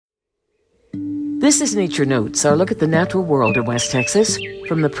This is Nature Notes, our look at the natural world in West Texas,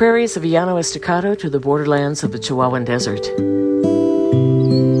 from the prairies of Llano Estacado to the borderlands of the Chihuahuan Desert.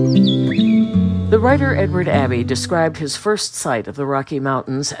 The writer Edward Abbey described his first sight of the Rocky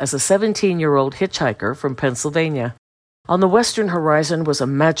Mountains as a 17-year-old hitchhiker from Pennsylvania. On the western horizon was a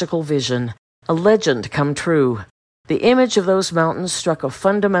magical vision, a legend come true. The image of those mountains struck a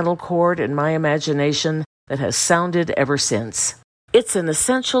fundamental chord in my imagination that has sounded ever since. It's an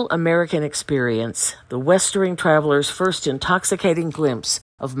essential American experience, the westering traveler's first intoxicating glimpse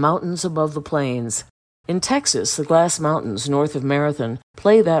of mountains above the plains. In Texas, the Glass Mountains north of Marathon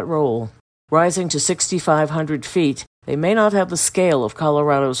play that role. Rising to 6,500 feet, they may not have the scale of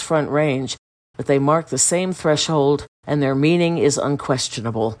Colorado's Front Range, but they mark the same threshold, and their meaning is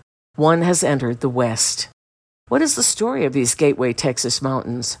unquestionable. One has entered the West. What is the story of these Gateway Texas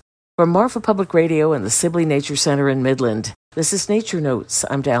mountains? From Marfa Public Radio and the Sibley Nature Center in Midland, this is Nature Notes.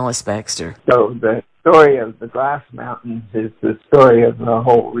 I'm Dallas Baxter. So the story of the Glass Mountains is the story of the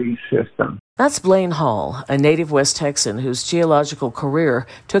whole reef system. That's Blaine Hall, a native West Texan whose geological career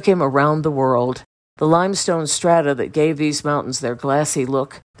took him around the world. The limestone strata that gave these mountains their glassy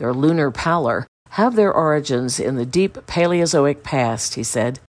look, their lunar pallor, have their origins in the deep Paleozoic past, he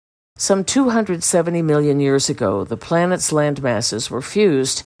said. Some 270 million years ago, the planet's landmasses were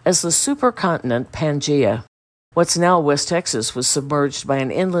fused as the supercontinent Pangaea. What's now West Texas was submerged by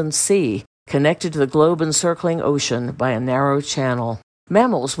an inland sea, connected to the globe-encircling ocean by a narrow channel.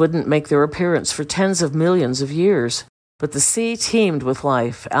 Mammals wouldn't make their appearance for tens of millions of years, but the sea teemed with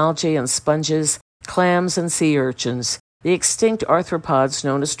life, algae and sponges, clams and sea urchins, the extinct arthropods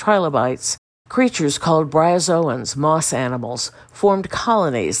known as trilobites. Creatures called bryozoans, moss animals, formed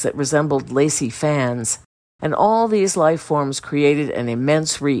colonies that resembled lacy fans, and all these life forms created an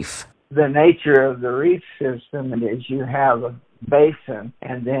immense reef. The nature of the reef system is you have a basin,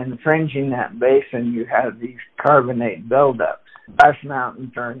 and then fringing that basin you have these carbonate buildups. Glass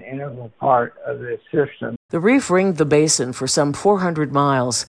Mountains are an integral part of this system. The reef ringed the basin for some 400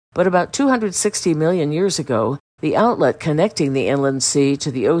 miles, but about 260 million years ago, the outlet connecting the inland sea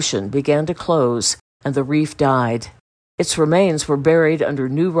to the ocean began to close, and the reef died. Its remains were buried under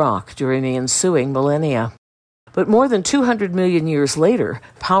new rock during the ensuing millennia. But more than 200 million years later,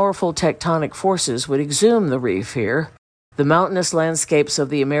 powerful tectonic forces would exhume the reef here. The mountainous landscapes of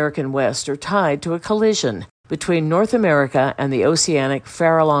the American West are tied to a collision between North America and the oceanic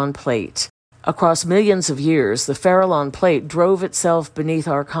Farallon Plate. Across millions of years, the Farallon Plate drove itself beneath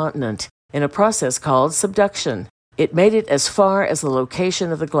our continent in a process called subduction. It made it as far as the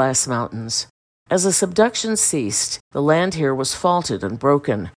location of the Glass Mountains. As the subduction ceased, the land here was faulted and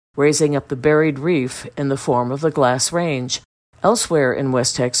broken, raising up the buried reef in the form of the Glass Range. Elsewhere in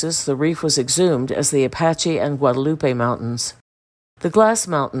West Texas, the reef was exhumed as the Apache and Guadalupe Mountains. The Glass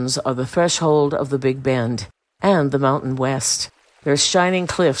Mountains are the threshold of the Big Bend and the Mountain West. Their shining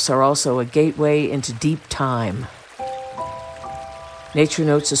cliffs are also a gateway into deep time. Nature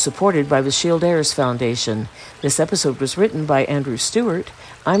Notes is supported by the Shield Heirs Foundation. This episode was written by Andrew Stewart.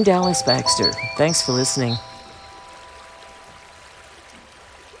 I'm Dallas Baxter. Thanks for listening.